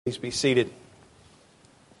Please be seated.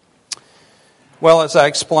 Well, as I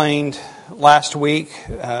explained last week,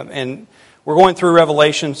 and we're going through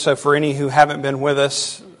Revelation, so for any who haven't been with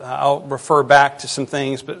us, I'll refer back to some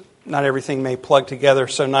things, but not everything may plug together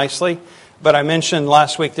so nicely. But I mentioned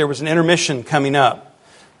last week there was an intermission coming up,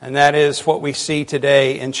 and that is what we see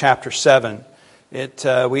today in chapter 7.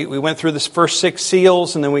 We went through the first 6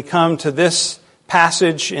 seals, and then we come to this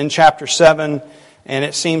passage in chapter 7, and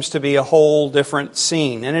it seems to be a whole different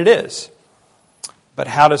scene, and it is. But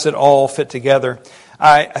how does it all fit together?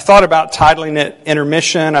 I thought about titling it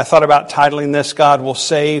Intermission. I thought about titling this God Will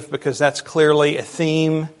Save, because that's clearly a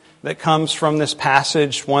theme that comes from this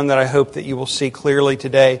passage, one that I hope that you will see clearly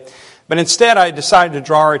today. But instead, I decided to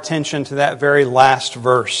draw our attention to that very last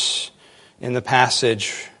verse in the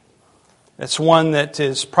passage. It's one that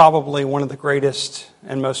is probably one of the greatest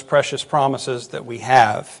and most precious promises that we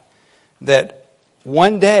have, that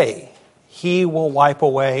one day, He will wipe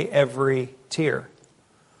away every tear.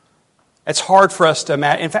 It's hard for us to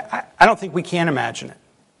imagine. In fact, I don't think we can imagine it.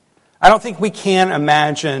 I don't think we can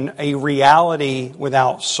imagine a reality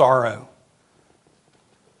without sorrow.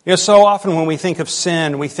 You know, so often when we think of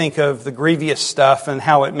sin, we think of the grievous stuff and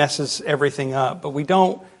how it messes everything up. But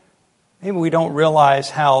maybe we don't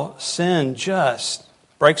realize how sin just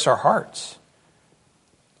breaks our hearts.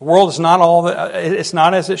 The world is it's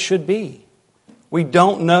not as it should be. We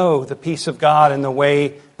don't know the peace of God in the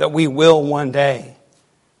way that we will one day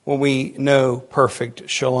when we know perfect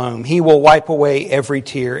shalom. He will wipe away every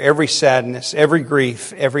tear, every sadness, every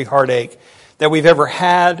grief, every heartache that we've ever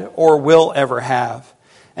had or will ever have.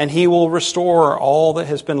 And He will restore all that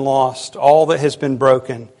has been lost, all that has been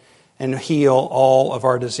broken, and heal all of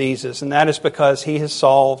our diseases. And that is because He has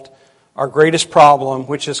solved our greatest problem,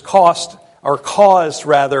 which has caused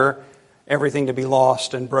everything to be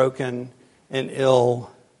lost and broken and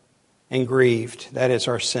ill and grieved. That is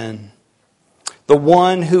our sin. The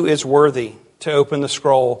one who is worthy to open the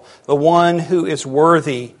scroll, the one who is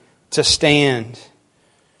worthy to stand,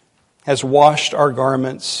 has washed our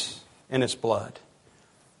garments in His blood.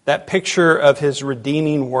 That picture of His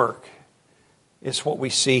redeeming work is what we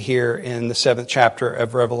see here in the 7th chapter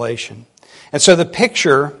of Revelation. And so the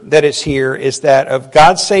picture that is here is that of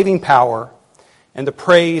God's saving power and the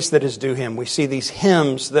praise that is due Him. We see these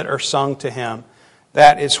hymns that are sung to Him.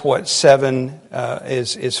 That is what 7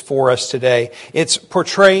 is for us today. It's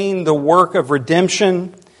portraying the work of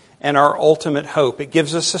redemption and our ultimate hope. It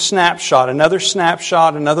gives us a snapshot, another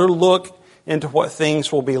look into what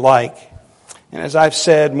things will be like. And as I've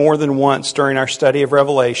said more than once during our study of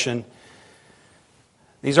Revelation,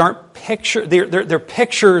 these aren't pictures. They're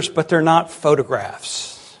pictures, but they're not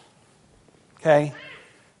photographs. Okay?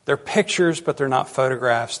 They're pictures, but they're not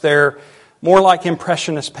photographs. They're more like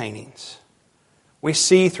impressionist paintings. We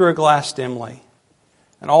see through a glass dimly.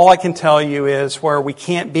 And all I can tell you is where we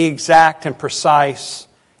can't be exact and precise,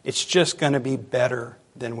 it's just going to be better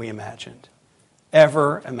than we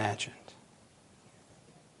ever imagined.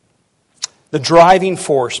 The driving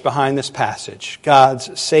force behind this passage,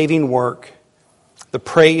 God's saving work, the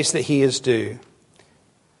praise that He is due,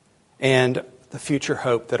 and the future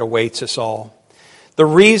hope that awaits us all. The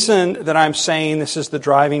reason that I'm saying this is the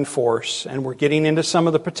driving force, and we're getting into some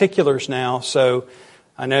of the particulars now, so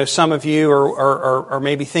I know some of you are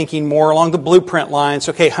maybe thinking more along the blueprint lines.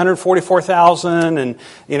 Okay, 144,000, and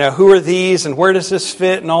who are these, and where does this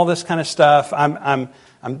fit, and all this kind of stuff. I'm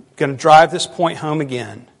going to drive this point home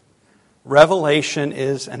again. Revelation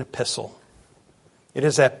is an epistle. It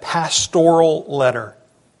is a pastoral letter.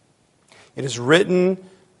 It is written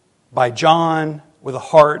by John with the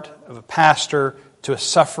heart of a pastor to a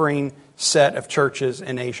suffering set of churches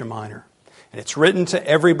in Asia Minor. And it's written to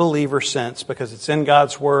every believer since, because it's in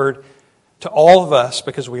God's Word, to all of us,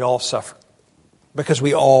 because we all suffer, because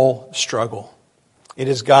we all struggle. It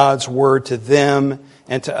is God's Word to them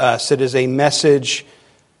and to us. It is a message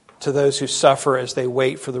to those who suffer as they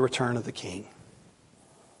wait for the return of the King.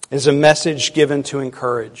 It is a message given to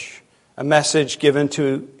encourage, a message given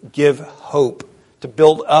to give hope, to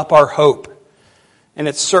build up our hope. And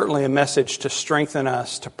it's certainly a message to strengthen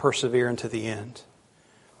us to persevere into the end.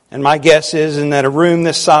 And my guess is in that a room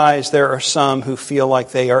this size, there are some who feel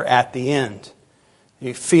like they are at the end.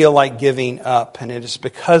 You feel like giving up. And it is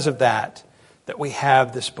because of that we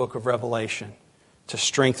have this book of Revelation to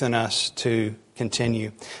strengthen us to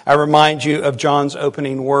continue. I remind you of John's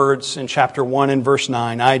opening words in chapter 1 and verse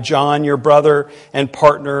 9. I, John, your brother and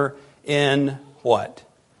partner in what?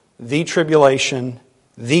 The tribulation,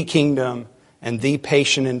 the kingdom, and the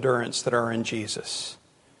patient endurance that are in Jesus.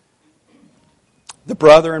 The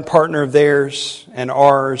brother and partner of theirs and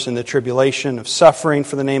ours in the tribulation of suffering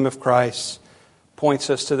for the name of Christ,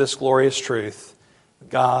 points us to this glorious truth.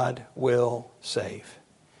 God will save.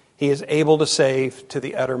 He is able to save to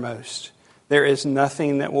the uttermost. There is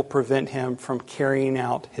nothing that will prevent him from carrying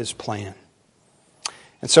out his plan.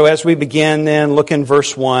 And so as we begin then, look in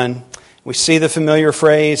verse 1. We see the familiar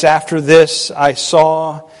phrase, after this I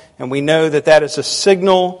saw, and we know that that is a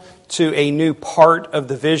signal to a new part of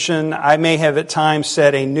the vision. I may have at times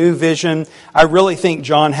said a new vision. I really think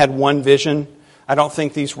John had one vision. I don't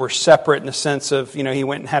think these were separate in the sense of, he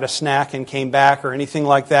went and had a snack and came back or anything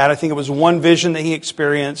like that. I think it was one vision that he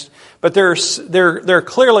experienced. But there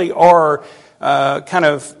clearly are kind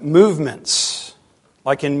of movements,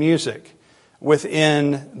 like in music,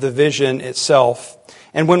 within the vision itself.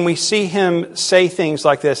 And when we see him say things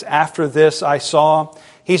like this, after this I saw,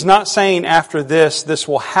 he's not saying after this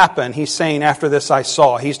will happen. He's saying after this I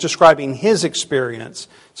saw. He's describing his experience.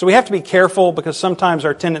 So we have to be careful because sometimes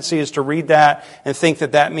our tendency is to read that and think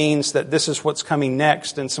that that means that this is what's coming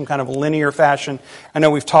next in some kind of linear fashion. I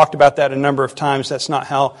know we've talked about that a number of times. That's not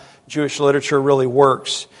how Jewish literature really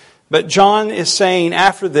works. But John is saying,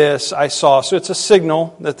 after this I saw. So it's a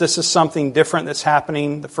signal that this is something different that's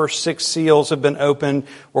happening. The first 6 seals have been opened.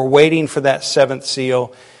 We're waiting for that 7th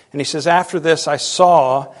seal. And he says, after this I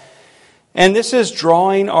saw. And this is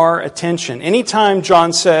drawing our attention. Anytime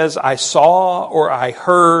John says, I saw or I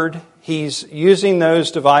heard, he's using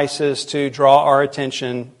those devices to draw our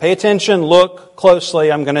attention. Pay attention, look closely.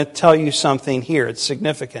 I'm going to tell you something here. It's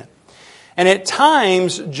significant. And at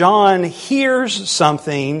times, John hears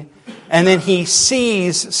something and then he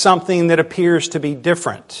sees something that appears to be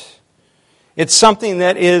different. It's something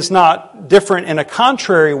that is not different in a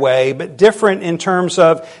contrary way, but different in terms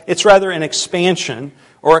of it's rather an expansion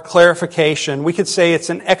or a clarification. We could say it's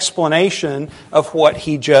an explanation of what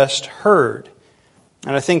he just heard.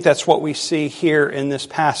 And I think that's what we see here in this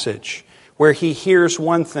passage, where he hears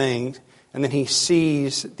one thing and then he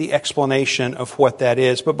sees the explanation of what that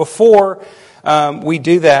is. But before we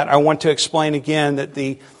do that, I want to explain again that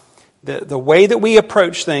the way that we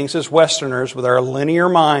approach things as Westerners with our linear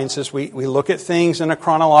minds is we look at things in a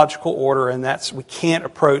chronological order, and we can't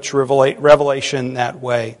approach Revelation that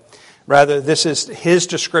way. Rather, this is his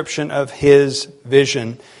description of his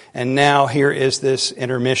vision. And now here is this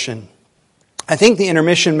intermission. I think the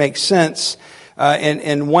intermission makes sense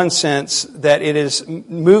in one sense that it is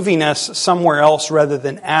moving us somewhere else rather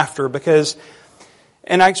than after, because,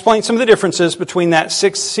 and I explained some of the differences between that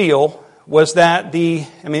 6th seal. Was that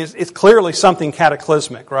it's clearly something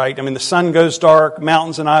cataclysmic, right? The sun goes dark,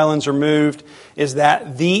 mountains and islands are moved. Is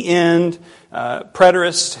that the end?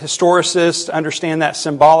 Preterists, historicists understand that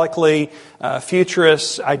symbolically.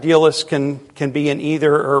 Futurists, idealists can be in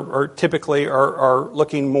either, or typically are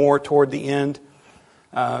looking more toward the end.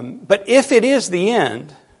 But if it is the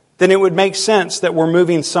end, then it would make sense that we're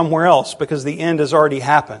moving somewhere else because the end has already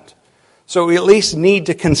happened. So we at least need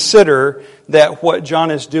to consider that what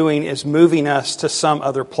John is doing is moving us to some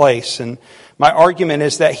other place. And my argument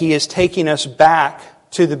is that he is taking us back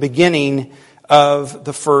to the beginning of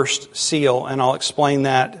the first seal. And I'll explain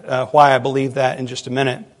that, why I believe that in just a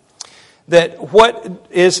minute. That what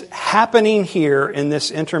is happening here in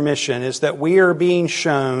this intermission is that we are being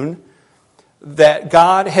shown that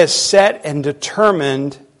God has set and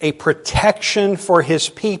determined a protection for his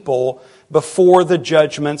people before the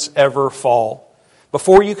judgments ever fall.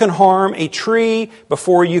 Before you can harm a tree,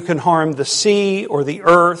 before you can harm the sea or the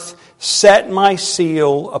earth, set my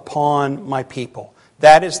seal upon my people.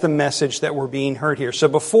 That is the message that we're being heard here. So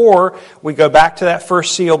before we go back to that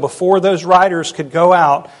first seal, before those riders could go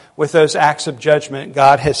out with those acts of judgment,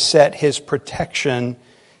 God has set his protection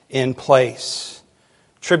in place.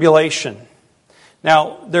 Tribulation.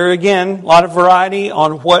 Now, there again, a lot of variety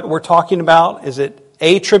on what we're talking about. Is it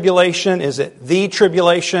a tribulation? Is it the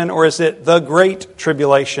tribulation? Or is it the great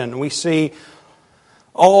tribulation? We see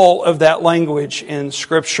all of that language in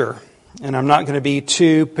Scripture. And I'm not going to be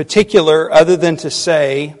too particular other than to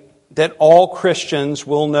say that all Christians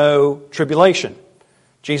will know tribulation.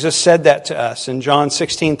 Jesus said that to us in John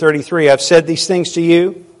 16:33. I've said these things to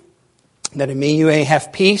you, that in me you may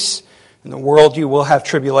have peace. In the world you will have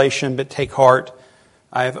tribulation, but take heart,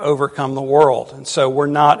 I have overcome the world. And so we're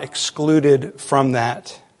not excluded from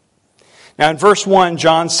that. Now in verse 1,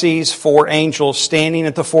 John sees 4 angels standing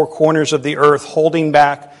at the 4 corners of the earth, holding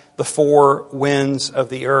back the 4 winds of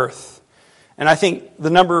the earth. And I think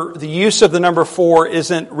the use of the number 4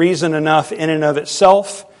 isn't reason enough in and of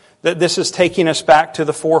itself that this is taking us back to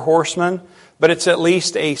the 4 horsemen, but it's at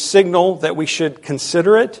least a signal that we should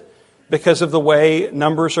consider it because of the way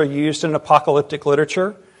numbers are used in apocalyptic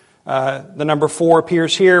literature. The number 4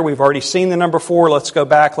 appears here. We've already seen the number 4. Let's go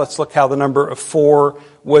back. Let's look how the number of 4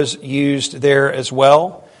 was used there as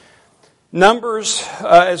well. Numbers,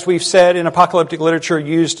 as we've said in apocalyptic literature, are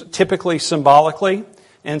used typically symbolically.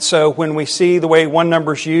 And so when we see the way one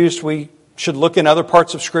number is used, we should look in other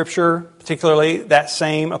parts of Scripture, particularly that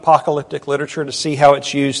same apocalyptic literature, to see how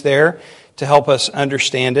it's used there to help us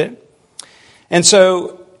understand it. And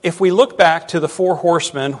so if we look back to the 4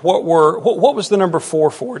 horsemen, what was the number 4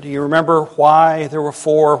 for? Do you remember why there were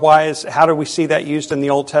 4? How do we see that used in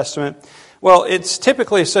the Old Testament? Well, it's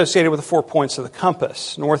typically associated with the 4 points of the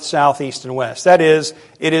compass, north, south, east, and west. That is,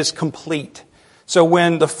 it is complete. So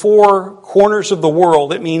when the 4 corners of the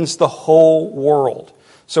world, it means the whole world.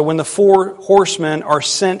 So when the 4 horsemen are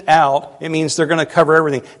sent out, it means they're going to cover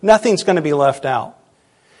everything. Nothing's going to be left out.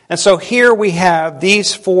 And so here we have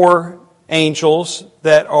these 4 angels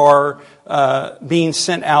that are being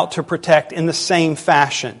sent out to protect in the same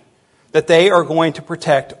fashion, that they are going to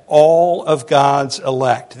protect all of God's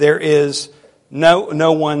elect. There is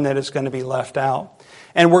no one that is going to be left out.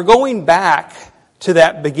 And we're going back to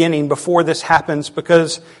that beginning before this happens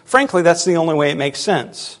because, frankly, that's the only way it makes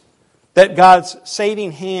sense. That God's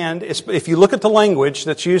saving hand is, if you look at the language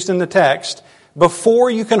that's used in the text, before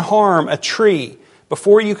you can harm a tree,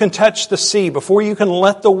 before you can touch the sea, before you can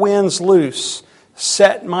let the winds loose,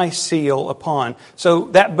 set my seal upon. So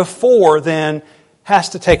that before then has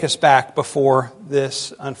to take us back before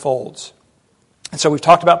this unfolds. And so we've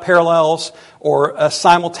talked about parallels or a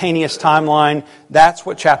simultaneous timeline. That's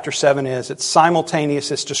what chapter 7 is. It's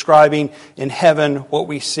simultaneous. It's describing in heaven what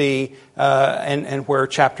we see, and where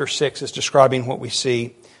chapter 6 is describing what we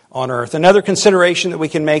see on earth. Another consideration that we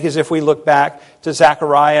can make is if we look back to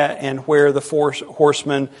Zechariah and where the 4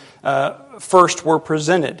 horsemen first were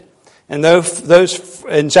presented. And those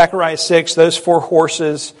in Zechariah 6, those 4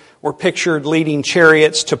 horses were pictured leading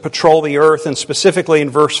chariots to patrol the earth. And specifically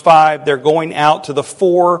in verse 5, they're going out to the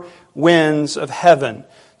 4 winds of heaven.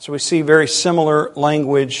 So we see very similar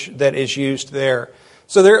language that is used there.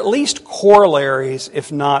 So there are at least corollaries,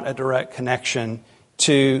 if not a direct connection,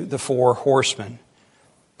 to the 4 horsemen.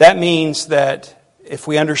 That means that if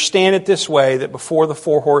we understand it this way, that before the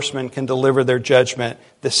 4 horsemen can deliver their judgment,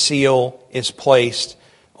 the seal is placed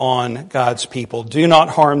on God's people. Do not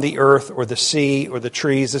harm the earth or the sea or the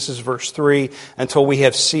trees. This is verse 3, until we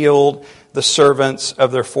have sealed the servants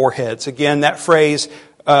of their foreheads. Again, that phrase,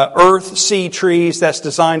 earth, sea, trees, that's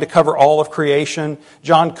designed to cover all of creation.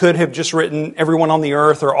 John could have just written everyone on the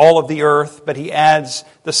earth or all of the earth, but he adds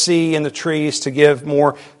the sea and the trees to give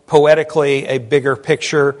more poetically a bigger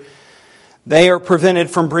picture. They are prevented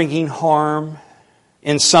from bringing harm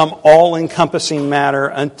in some all-encompassing manner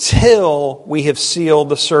until we have sealed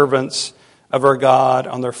the servants of our God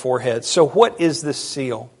on their foreheads. So what is this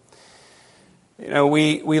seal? You know,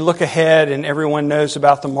 we look ahead and everyone knows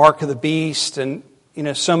about the mark of the beast, and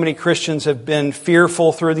so many Christians have been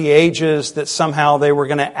fearful through the ages that somehow they were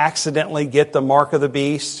going to accidentally get the mark of the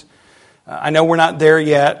beast. I know we're not there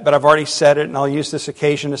yet, but I've already said it, and I'll use this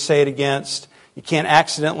occasion to say it against. You can't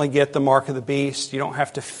accidentally get the mark of the beast. You don't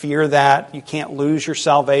have to fear that. You can't lose your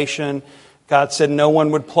salvation. God said no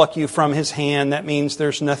one would pluck you from His hand. That means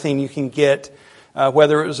there's nothing you can get,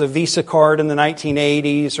 whether it was a Visa card in the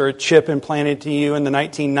 1980s or a chip implanted to you in the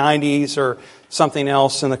 1990s or something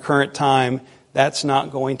else in the current time. That's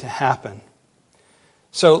not going to happen.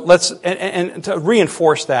 So let's, and to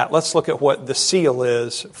reinforce that, let's look at what the seal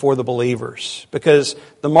is for the believers. Because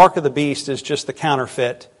the mark of the beast is just the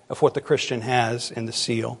counterfeit of what the Christian has in the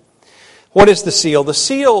seal. What is the seal? The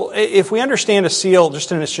seal, if we understand a seal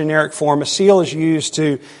just in its generic form, a seal is used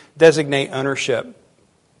to designate ownership.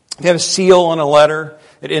 If you have a seal on a letter,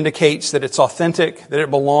 it indicates that it's authentic, that it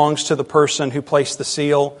belongs to the person who placed the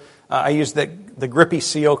seal. I use the grippy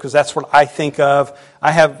seal because that's what I think of.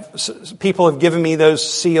 People have given me those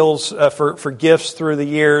seals for gifts through the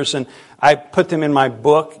years, and I put them in my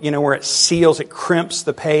book, where it seals, it crimps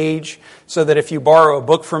the page, so that if you borrow a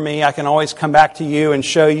book from me, I can always come back to you and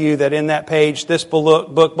show you that in that page, this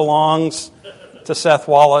book belongs to Seth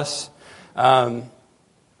Wallace. I'm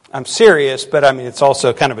serious, but it's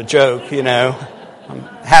also kind of a joke, I'm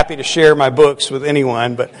happy to share my books with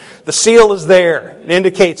anyone, but the seal is there. It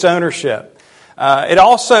indicates ownership. It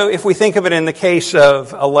also, if we think of it in the case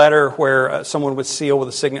of a letter where someone would seal with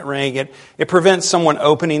a signet ring, it prevents someone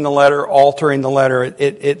opening the letter, altering the letter.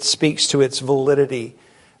 It speaks to its validity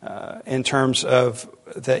in terms of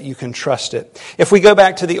that you can trust it. If we go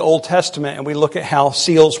back to the Old Testament and we look at how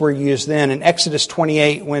seals were used then, in Exodus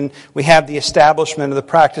 28, when we have the establishment of the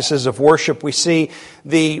practices of worship, we see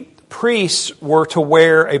the priests were to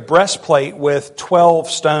wear a breastplate with 12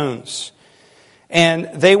 stones. And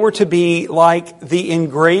they were to be like the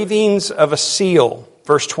engravings of a seal,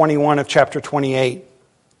 verse 21 of chapter 28.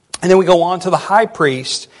 And then we go on to the high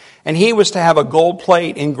priest, and he was to have a gold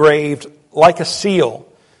plate engraved like a seal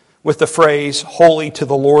with the phrase, "Holy to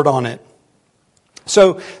the Lord" on it.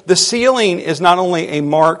 So the sealing is not only a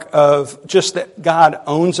mark of just that God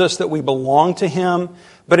owns us, that we belong to Him,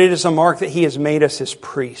 but it is a mark that He has made us His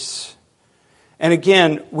priests. And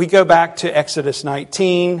again, we go back to Exodus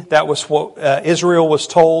 19. That was what Israel was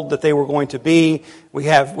told that they were going to be.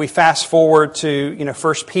 We fast forward to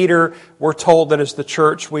 1 Peter. We're told that as the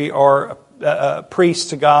church we are priests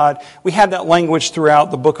to God. We have that language throughout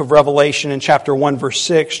the book of Revelation in chapter 1 verse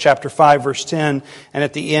 6, chapter 5 verse 10, and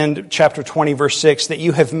at the end chapter 20 verse 6, that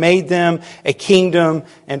you have made them a kingdom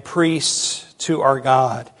and priests to our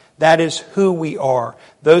God. That is who we are.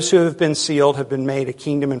 Those who have been sealed have been made a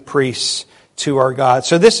kingdom and priests to our God.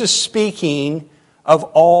 So this is speaking of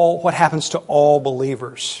what happens to all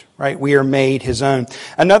believers, right? We are made His own.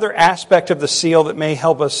 Another aspect of the seal that may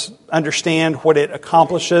help us understand what it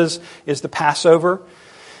accomplishes is the Passover.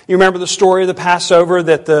 You remember the story of the Passover,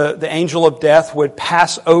 that the angel of death would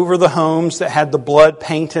pass over the homes that had the blood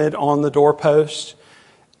painted on the doorpost.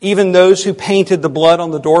 Even those who painted the blood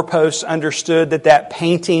on the doorposts understood that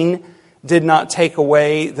painting did not take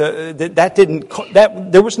away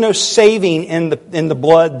there was no saving in the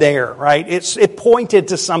blood there, right? It pointed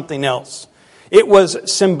to something else. It was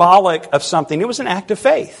symbolic of something. It was an act of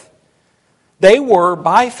faith. They were,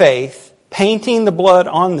 by faith, painting the blood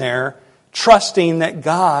on there, trusting that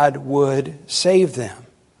God would save them.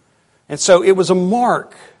 And so it was a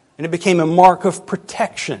mark, and it became a mark of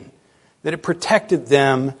protection, that it protected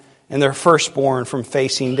them and their firstborn from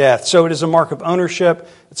facing death. So it is a mark of ownership.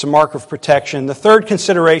 It's a mark of protection. The third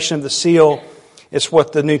consideration of the seal is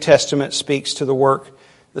what the New Testament speaks to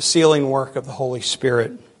the sealing work of the Holy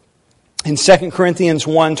Spirit. In 2 Corinthians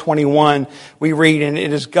 1:21, we read, "And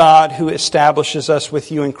it is God who establishes us with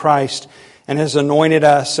you in Christ and has anointed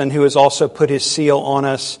us, and who has also put His seal on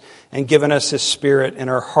us and given us His Spirit in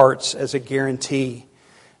our hearts as a guarantee."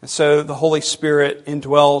 And so the Holy Spirit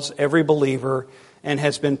indwells every believer and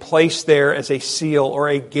has been placed there as a seal or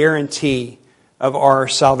a guarantee of our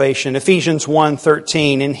salvation. Ephesians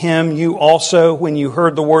 1:13, "In Him you also, when you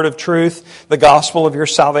heard the word of truth, the gospel of your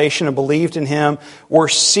salvation, and believed in Him, were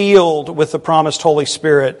sealed with the promised Holy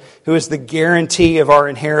Spirit, who is the guarantee of our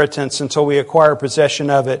inheritance until we acquire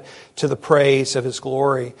possession of it to the praise of His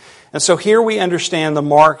glory." And so here we understand the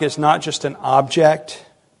mark is not just an object.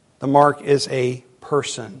 The mark is a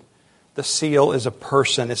person. The seal is a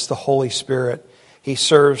person. It's the Holy Spirit. He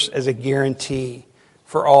serves as a guarantee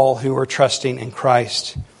for all who are trusting in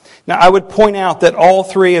Christ. Now, I would point out that all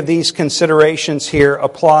three of these considerations here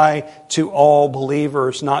apply to all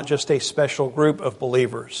believers, not just a special group of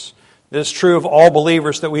believers. It is true of all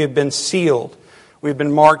believers that we have been sealed. We've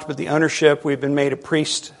been marked with the ownership. We've been made a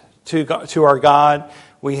priest to our God.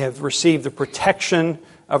 We have received the protection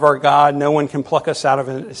of our God. No one can pluck us out of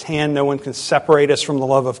His hand. No one can separate us from the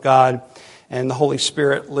love of God. And the Holy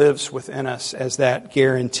Spirit lives within us as that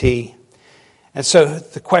guarantee. And so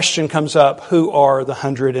the question comes up, who are the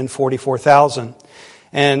 144,000?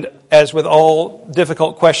 And as with all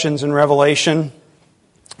difficult questions in Revelation,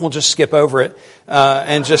 we'll just skip over it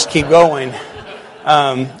and just keep going.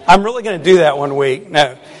 I'm really going to do that one week.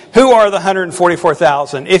 No. Who are the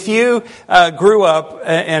 144,000? If you grew up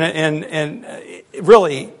and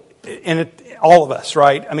really, all of us,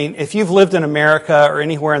 right? I mean, if you've lived in America or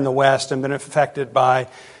anywhere in the West and been affected by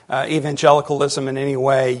evangelicalism in any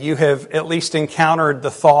way, you have at least encountered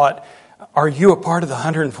the thought, are you a part of the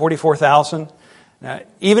 144,000?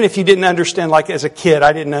 Even if you didn't understand, like as a kid,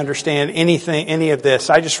 I didn't understand any of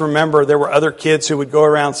this. I just remember there were other kids who would go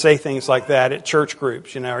around say things like that at church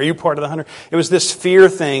groups. Are you part of the 100? It was this fear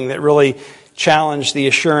thing that really challenged the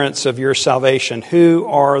assurance of your salvation. Who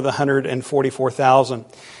are the 144,000?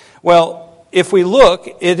 Well, if we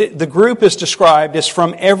look, the group is described as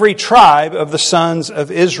from every tribe of the sons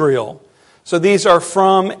of Israel. So these are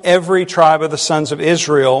from every tribe of the sons of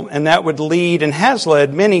Israel, and that would lead and has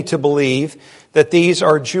led many to believe that these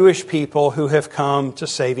are Jewish people who have come to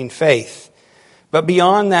saving faith. But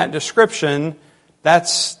beyond that description,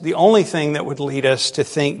 that's the only thing that would lead us to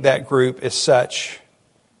think that group is such.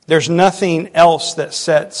 There's nothing else that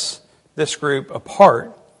sets this group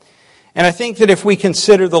apart. And I think that if we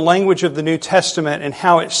consider the language of the New Testament and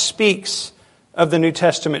how it speaks of the New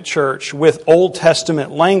Testament church with Old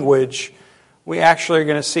Testament language, we actually are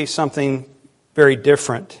going to see something very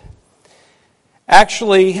different.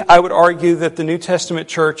 Actually, I would argue that the New Testament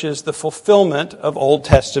church is the fulfillment of Old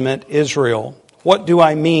Testament Israel. What do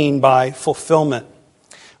I mean by fulfillment?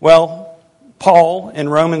 Well, Paul in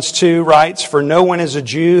Romans 2 writes, "For no one is a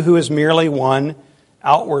Jew who is merely one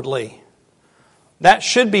outwardly." That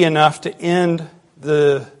should be enough to end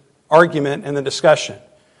the argument and the discussion.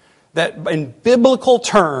 That in biblical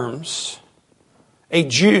terms, a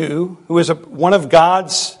Jew who is one of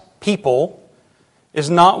God's people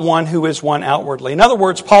is not one who is one outwardly. In other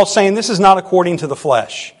words, Paul's saying this is not according to the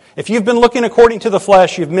flesh. If you've been looking according to the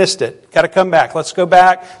flesh, you've missed it. Got to come back. Let's go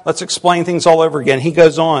back. Let's explain things all over again. He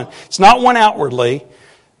goes on. It's not one outwardly,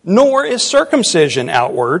 nor is circumcision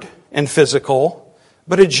outward and physical,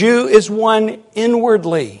 but a Jew is one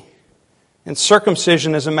inwardly. And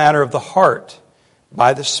circumcision is a matter of the heart,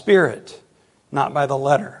 by the Spirit, not by the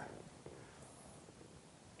letter.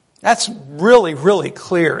 That's really, really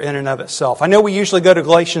clear in and of itself. I know we usually go to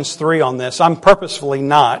Galatians 3 on this. I'm purposefully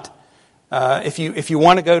not. If you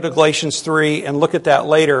want to go to Galatians 3 and look at that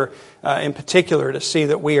later, in particular, to see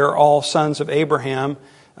that we are all sons of Abraham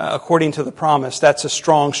according to the promise, that's a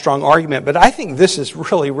strong, strong argument. But I think this is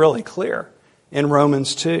really, really clear in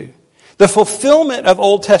Romans 2. The fulfillment of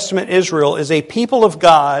Old Testament Israel is a people of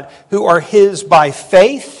God who are His by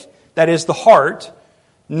faith, that is the heart,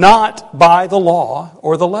 not by the law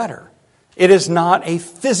or the letter. It is not a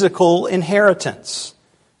physical inheritance.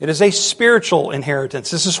 It is a spiritual inheritance.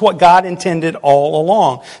 This is what God intended all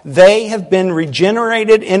along. They have been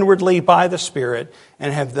regenerated inwardly by the Spirit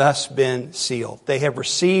and have thus been sealed. They have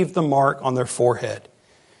received the mark on their forehead.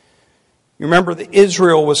 You remember that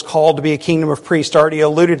Israel was called to be a kingdom of priests. I already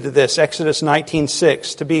alluded to this, Exodus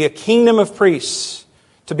 19:6, to be a kingdom of priests,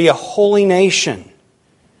 to be a holy nation.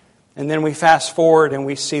 And then we fast forward and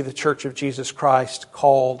we see the Church of Jesus Christ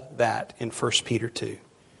called that in 1 Peter 2.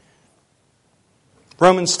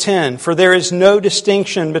 Romans 10, "For there is no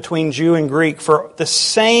distinction between Jew and Greek, for the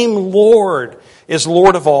same Lord is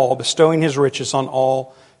Lord of all, bestowing His riches on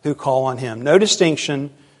all who call on Him." No distinction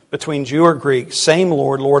between Jew or Greek, same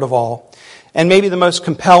Lord, Lord of all. And maybe the most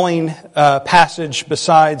compelling passage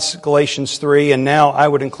besides Galatians 3, and now I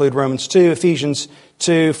would include Romans 2, Ephesians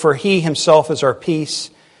 2, "For He Himself is our peace,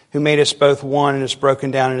 who made us both one and has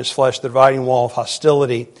broken down in His flesh the dividing wall of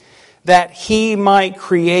hostility, that He might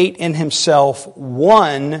create in Himself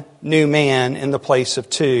one new man in the place of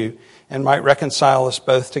two, and might reconcile us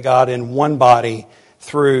both to God in one body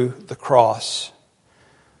through the cross."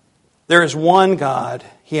 There is one God,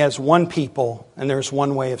 He has one people, and there is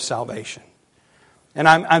one way of salvation. And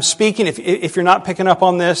I'm speaking, if you're not picking up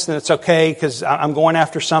on this, then it's okay, because I'm going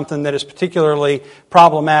after something that is particularly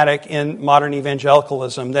problematic in modern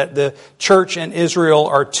evangelicalism, that the church and Israel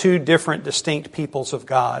are two different, distinct peoples of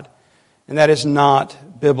God. And that is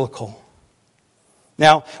not biblical.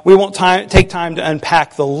 Now, we won't take time to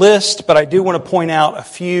unpack the list, but I do want to point out a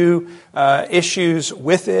few issues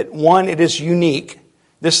with it. One, it is unique.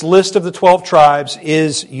 This list of the 12 tribes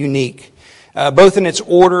is unique, both in its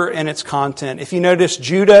order and its content. If you notice,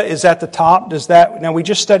 Judah is at the top. Now, we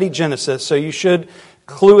just studied Genesis, so you should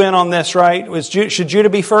clue in on this, right? Should Judah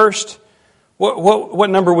be first? What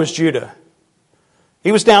number was Judah?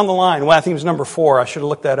 He was down the line. Well, I think he was number 4. I should have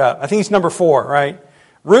looked that up. I think he's number 4, right?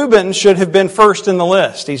 Reuben should have been first in the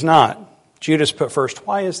list. He's not. Judah's put first.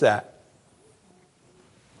 Why is that?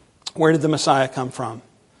 Where did the Messiah come from?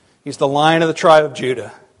 He's the Lion of the tribe of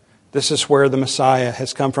Judah. This is where the Messiah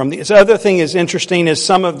has come from. The other thing is interesting is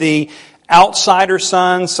some of the outsider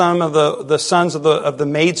sons, some of the sons of the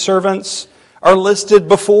maidservants are listed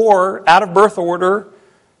before, out of birth order,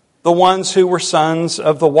 the ones who were sons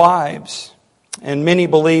of the wives. And many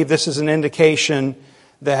believe this is an indication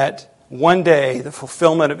that one day the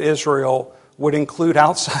fulfillment of Israel would include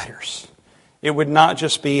outsiders. It would not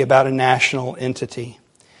just be about a national entity.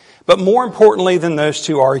 But more importantly than those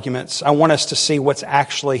two arguments, I want us to see what's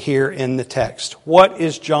actually here in the text. What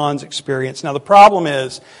is John's experience? Now, the problem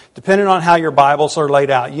is, depending on how your Bibles are laid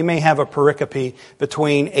out, you may have a pericope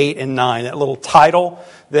between 8 and 9. That little title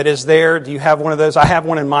that is there, do you have one of those? I have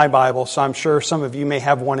one in my Bible, so I'm sure some of you may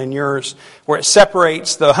have one in yours, where it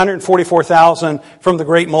separates the 144,000 from the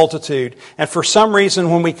great multitude. And for some reason,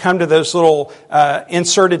 when we come to those little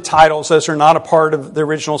inserted titles, those are not a part of the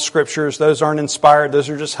original scriptures. Those aren't inspired. Those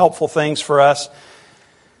are just helpful things for us.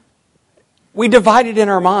 We divide it in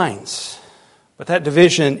our minds, but that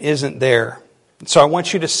division isn't there. So I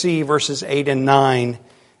want you to see verses 8 and 9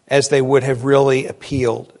 as they would have really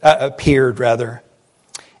appeared.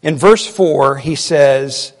 In verse 4, he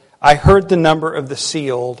says, "I heard the number of the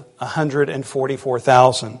sealed,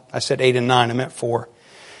 144,000. I said 8 and 9, I meant 4.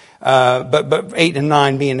 But 8 and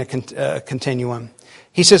 9 being a continuum.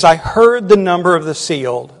 He says, "I heard the number of the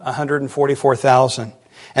sealed, 144,000.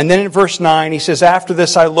 And then in verse 9, he says, "After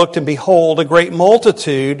this I looked, and behold, a great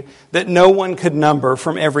multitude that no one could number,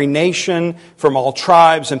 from every nation, from all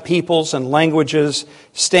tribes and peoples and languages,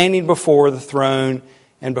 standing before the throne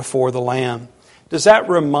and before the Lamb." Does that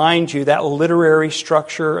remind you, that literary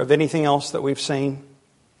structure, of anything else that we've seen?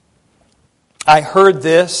 I heard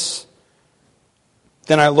this,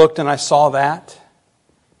 then I looked and I saw that.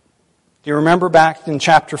 Do you remember back in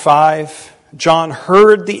chapter 5? John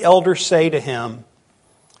heard the elder say to him,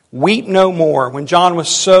 "Weep no more." When John was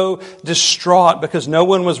so distraught because no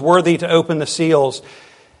one was worthy to open the seals,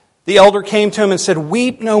 the elder came to him and said,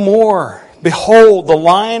 "Weep no more. Behold, the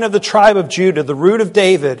Lion of the tribe of Judah, the Root of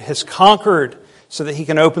David, has conquered so that he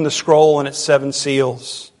can open the scroll and its 7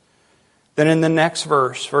 seals." Then in the next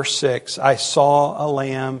verse, verse 6, "I saw a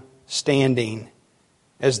lamb standing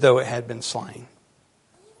as though it had been slain."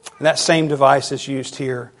 And that same device is used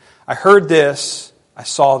here. I heard this, I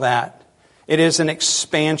saw that. It is an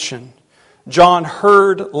expansion. John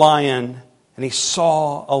heard lion, and he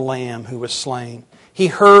saw a lamb who was slain. He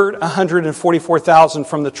heard 144,000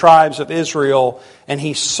 from the tribes of Israel, and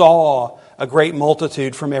he saw a great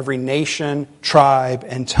multitude from every nation, tribe,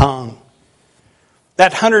 and tongue.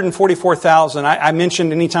 That 144,000, I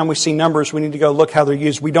mentioned anytime we see numbers, we need to go look how they're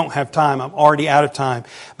used. We don't have time. I'm already out of time.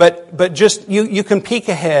 But just, you can peek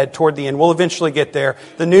ahead toward the end. We'll eventually get there.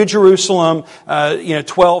 The New Jerusalem,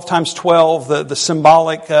 12 times 12, the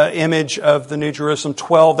symbolic image of the New Jerusalem,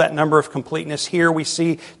 12, that number of completeness. Here we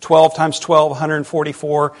see 12 times 12,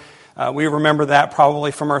 144. We remember that probably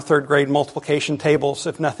from our 3rd grade multiplication tables,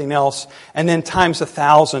 if nothing else. And then times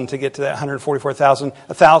 1,000 to get to that 144,000,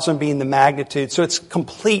 1,000 being the magnitude. So it's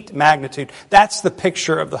complete magnitude. That's the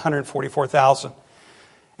picture of the 144,000.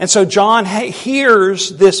 And so John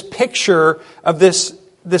hears this picture of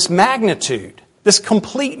this magnitude, this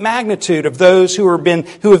complete magnitude of those who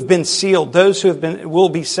have been sealed, those who will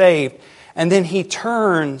be saved. And then he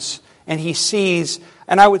turns and he sees,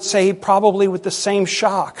 and I would say probably with the same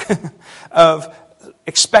shock of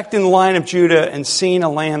expecting the Lion of Judah and seeing a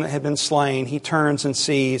lamb that had been slain, he turns and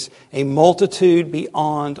sees a multitude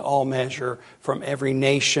beyond all measure from every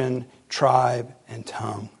nation, tribe, and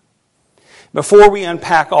tongue. Before we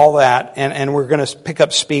unpack all that, and we're going to pick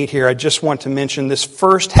up speed here, I just want to mention this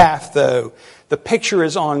first half, though. The picture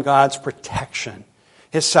is on God's protection,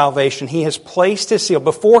 His salvation. He has placed His seal.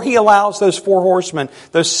 Before He allows those 4 horsemen,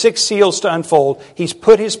 those 6 seals to unfold, He's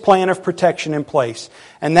put His plan of protection in place.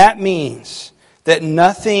 And that means that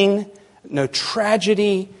nothing, no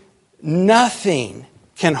tragedy, nothing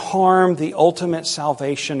can harm the ultimate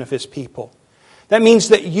salvation of His people. That means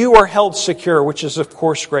that you are held secure, which is, of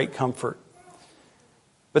course, great comfort.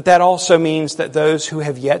 But that also means that those who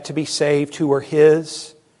have yet to be saved, who are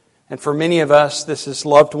His, and for many of us, this is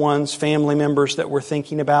loved ones, family members that we're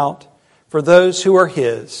thinking about. For those who are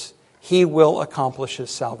His, He will accomplish His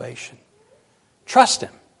salvation. Trust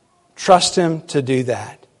Him. Trust Him to do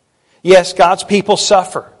that. Yes, God's people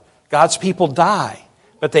suffer. God's people die.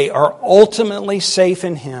 But they are ultimately safe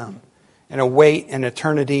in Him and await an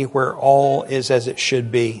eternity where all is as it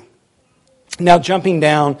should be. Now jumping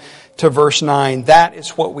down to verse 9, that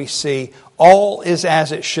is what we see. All is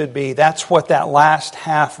as it should be. That's what that last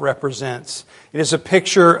half represents. It is a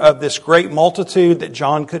picture of this great multitude that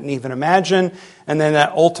John couldn't even imagine, and then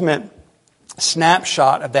that ultimate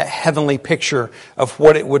snapshot of that heavenly picture of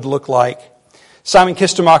what it would look like. Simon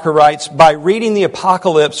Kistemacher writes, "By reading the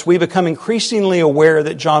Apocalypse, we become increasingly aware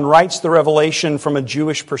that John writes the Revelation from a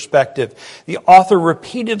Jewish perspective. The author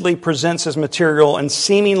repeatedly presents his material in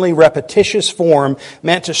seemingly repetitious form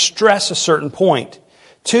meant to stress a certain point.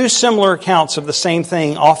 2 similar accounts of the same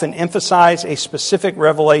thing often emphasize a specific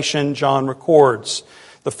revelation John records.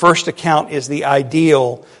 The first account is the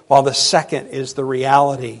ideal, while the second is the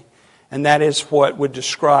reality." And that is what would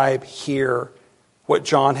describe here what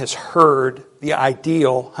John has heard, the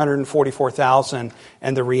ideal, 144,000,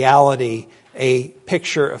 and the reality, a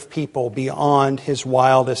picture of people beyond his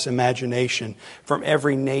wildest imagination, from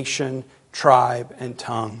every nation, tribe, and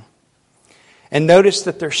tongue. And notice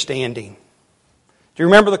that they're standing. Do you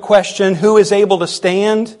remember the question, who is able to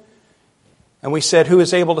stand? And we said, who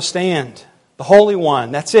is able to stand? The Holy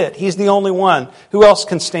One. That's it. He's the only one. Who else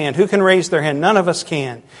can stand? Who can raise their hand? None of us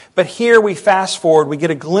can. But here we fast forward, we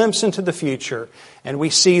get a glimpse into the future, and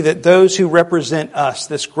we see that those who represent us,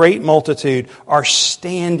 this great multitude, are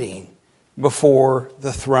standing before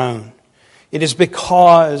the throne. It is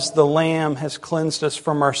because the Lamb has cleansed us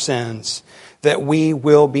from our sins that we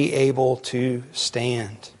will be able to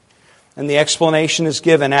stand. And the explanation is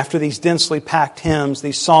given after these densely packed hymns,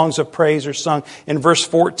 these songs of praise are sung. In verse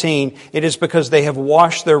 14, it is because they have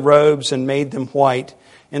washed their robes and made them white.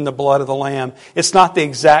 in the blood of the Lamb. It's not the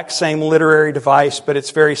exact same literary device, but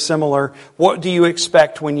it's very similar. What do you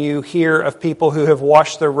expect when you hear of people who have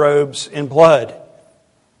washed their robes in blood?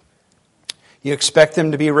 You expect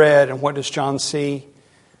them to be red, and what does John see?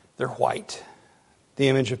 They're white, the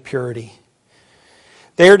image of purity.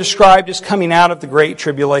 They are described as coming out of the Great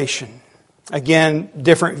Tribulation. Again,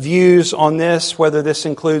 different views on this, whether this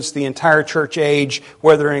includes the entire church age,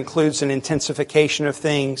 whether it includes an intensification of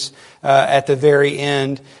things at the very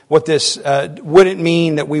end. What this wouldn't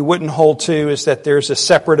mean that we wouldn't hold to is that there's a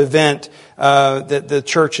separate event that the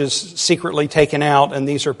church is secretly taken out, and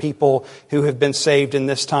these are people who have been saved in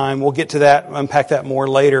this time. We'll get to that, unpack that more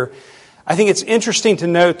later. I think it's interesting to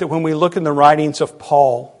note that when we look in the writings of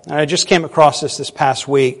Paul, and I just came across this past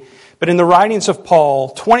week, but in the writings of Paul,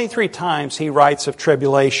 23 times he writes of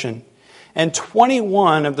tribulation. And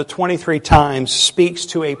 21 of the 23 times speaks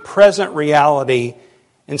to a present reality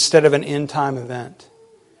instead of an end-time event.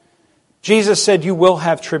 Jesus said, you will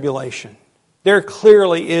have tribulation. There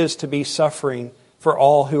clearly is to be suffering for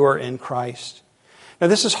all who are in Christ. Now,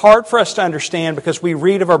 this is hard for us to understand because we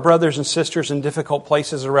read of our brothers and sisters in difficult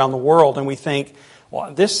places around the world and we think,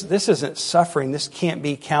 well, this isn't suffering. This can't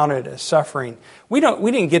be counted as suffering. We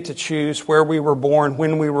didn't get to choose where we were born,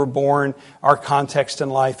 when we were born, our context in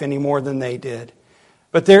life any more than they did.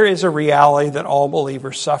 But there is a reality that all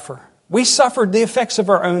believers suffer. We suffered the effects of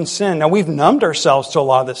our own sin. Now, we've numbed ourselves to a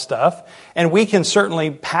lot of this stuff, and we can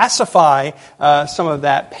certainly pacify some of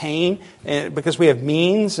that pain because we have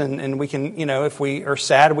means, and we can, if we are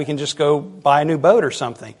sad, we can just go buy a new boat or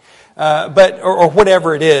something. Or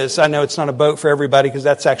whatever it is. I know it's not a boat for everybody because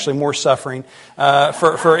that's actually more suffering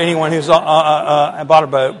for anyone who's bought a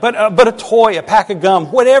boat. But a toy, a pack of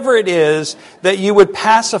gum, whatever it is that you would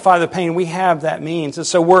pacify the pain, we have that means. And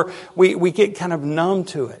so we get kind of numb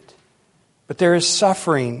to it. But there is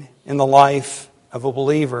suffering in the life of a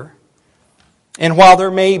believer. And while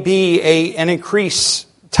there may be an increased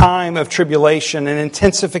time of tribulation, an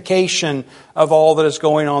intensification of all that is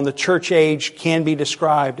going on, the church age can be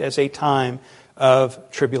described as a time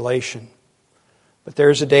of tribulation. But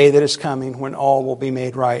there's a day that is coming when all will be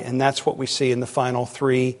made right, and that's what we see in the final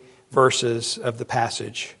 3 verses of the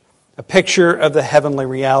passage. A picture of the heavenly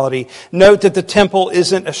reality. Note that the temple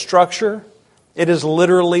isn't a structure. It is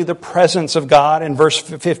literally the presence of God. In verse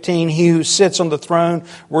 15, he who sits on the throne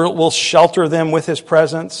will shelter them with his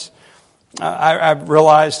presence. I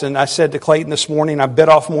realized, and I said to Clayton this morning, I bit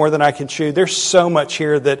off more than I can chew. There's so much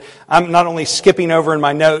here that I'm not only skipping over in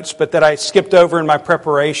my notes, but that I skipped over in my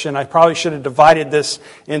preparation. I probably should have divided this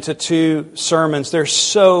into 2 sermons. There's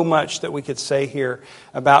so much that we could say here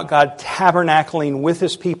about God tabernacling with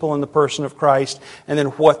His people in the person of Christ, and then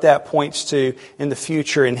what that points to in the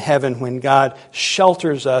future in heaven when God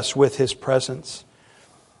shelters us with His presence.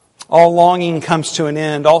 All longing comes to an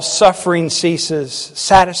end. All suffering ceases.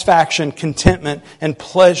 Satisfaction, contentment, and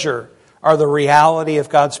pleasure are the reality of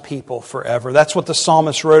God's people forever. That's what the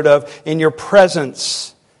psalmist wrote of. In your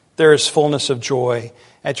presence there is fullness of joy.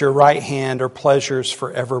 At your right hand are pleasures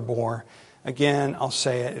forevermore. Again, I'll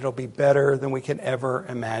say it. It'll be better than we could ever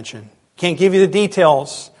imagine. Can't give you the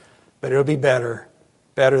details, but it'll be better.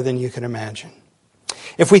 Better than you can imagine.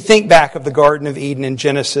 If we think back of the Garden of Eden in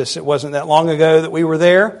Genesis, it wasn't that long ago that we were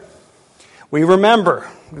there. We remember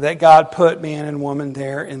that God put man and woman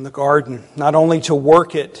there in the garden, not only to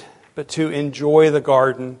work it, but to enjoy the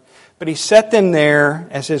garden. But He set them there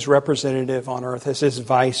as His representative on earth, as His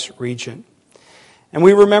vice regent. And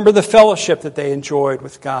we remember the fellowship that they enjoyed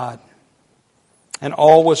with God. And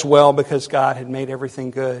all was well because God had made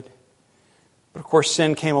everything good. But of course,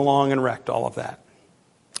 sin came along and wrecked all of that.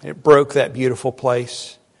 It broke that beautiful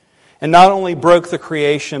place. And not only broke the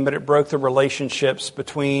creation, but it broke the relationships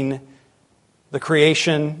between the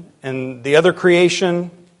creation and the other creation,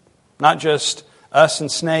 not just us and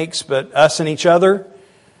snakes, but us and each other.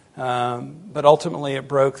 But ultimately it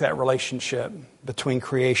broke that relationship between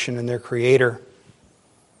creation and their Creator.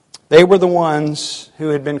 They were the ones who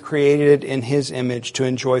had been created in His image to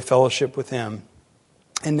enjoy fellowship with Him.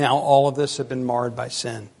 And now all of this had been marred by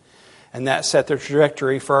sin. And that set the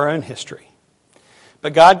trajectory for our own history.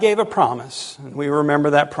 But God gave a promise, and we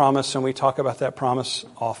remember that promise, and we talk about that promise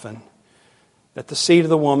often, that the seed of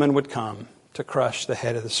the woman would come to crush the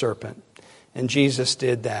head of the serpent. And Jesus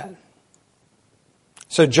did that.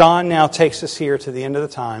 So John now takes us here to the end of the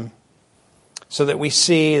time so that we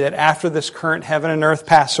see that after this current heaven and earth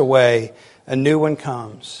pass away, a new one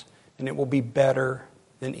comes, and it will be better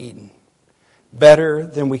than Eden. Better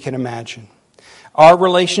than we can imagine. Our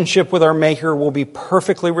relationship with our Maker will be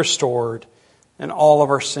perfectly restored, and all of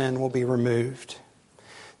our sin will be removed.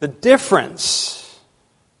 The difference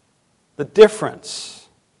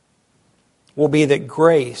will be that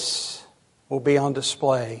grace will be on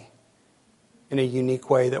display in a unique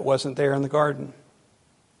way that wasn't there in the garden.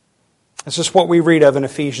 This is what we read of in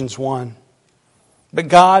Ephesians 1. But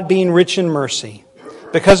God, being rich in mercy,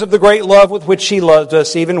 because of the great love with which He loved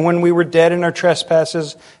us, even when we were dead in our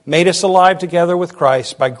trespasses, made us alive together with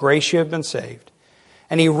Christ. By grace you have been saved.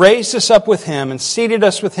 And He raised us up with Him and seated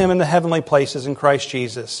us with Him in the heavenly places in Christ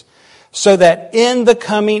Jesus, so that in the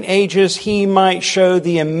coming ages He might show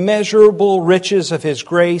the immeasurable riches of His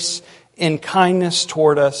grace in kindness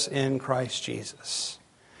toward us in Christ Jesus.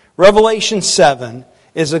 Revelation 7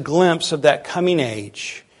 is a glimpse of that coming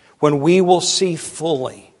age when we will see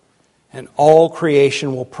fully, and all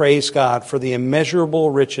creation will praise God for the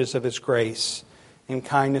immeasurable riches of His grace in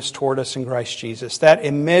kindness toward us in Christ Jesus. That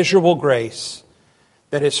immeasurable grace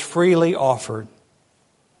that is freely offered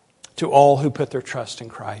to all who put their trust in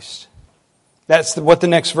Christ. That's what the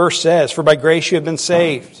next verse says. For by grace you have been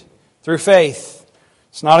saved through faith.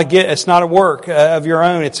 It's not a work of your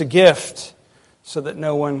own. It's a gift so that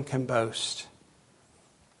no one can boast.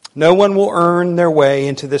 No one will earn their way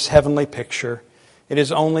into this heavenly picture. It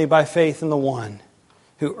is only by faith in the one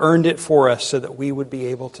who earned it for us so that we would be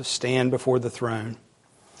able to stand before the throne.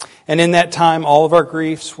 And in that time, all of our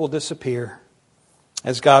griefs will disappear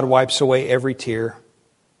as God wipes away every tear.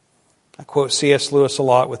 I quote C.S. Lewis a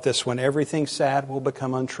lot with this one. Everything sad will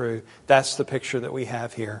become untrue. That's the picture that we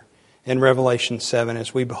have here in Revelation 7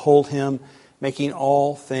 as we behold Him making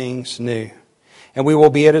all things new. And we will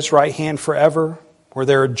be at His right hand forever, where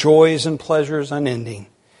there are joys and pleasures unending.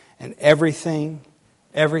 And everything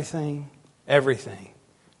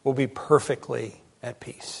will be perfectly at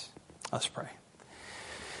peace. Let's pray.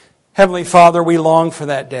 Heavenly Father, we long for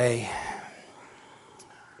that day.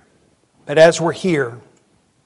 But as we're here,